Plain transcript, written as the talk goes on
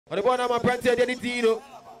On the ball, I'm a printer,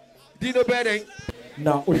 Dino Benning.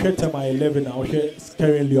 Now, Tema 11, now,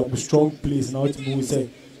 currently up a strong place. Now, it's me say,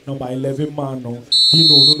 number 11 man, no,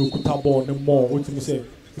 Dino, no, Kutabo, no more. What me say?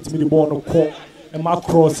 It's me the ball, no call, and my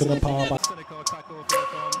cross in the power.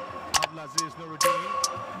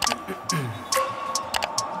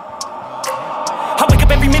 I wake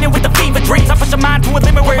up every minute with the fever dreams. I push a mind to a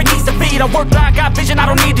limit where it needs to be. I work blind, got vision I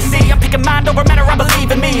don't need to see. I'm picking mind over matter, I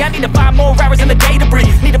believe in me. I need to find more hours in the day to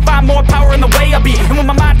breathe. Need to find more power in the way I be. And when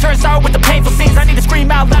my mind turns sour with the painful scenes, I need to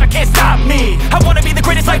scream out loud, I can't stop me. I wanna be the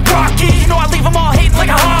greatest like Rocky. You know I leave them all hating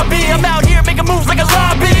like a hobby. I'm out here making moves like a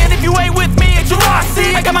lobby. And if you ain't with me, it's your loss.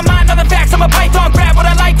 See, I got my mind on the facts. I'm a python, grab what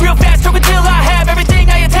I like real fast. Choke until I have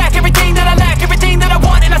everything I attack. Everything that I lack, everything that I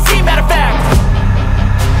want, and I see, matter of fact.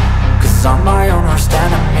 Cause I'm my own worst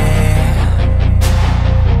enemy.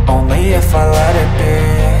 Only if I let it be.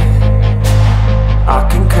 I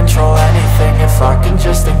can control anything if I can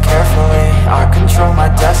just think carefully. I control my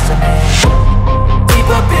destiny. Deep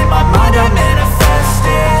up in my mind I manifest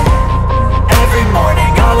it. Every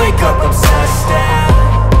morning I wake up obsessed, and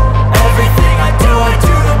everything I do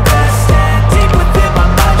the best. And deep within my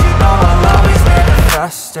mind, you know I'll always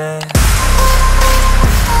manifest it.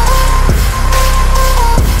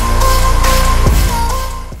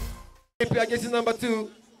 Against number 2,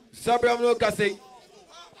 Sabram no Kase.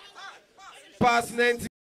 Pass Nancy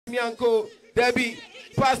Mianko, Debbie,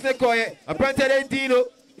 pass Nekoye, a printed Dino,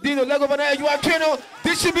 Lego Vanaya, you are Keno.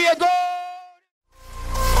 This should be a goal.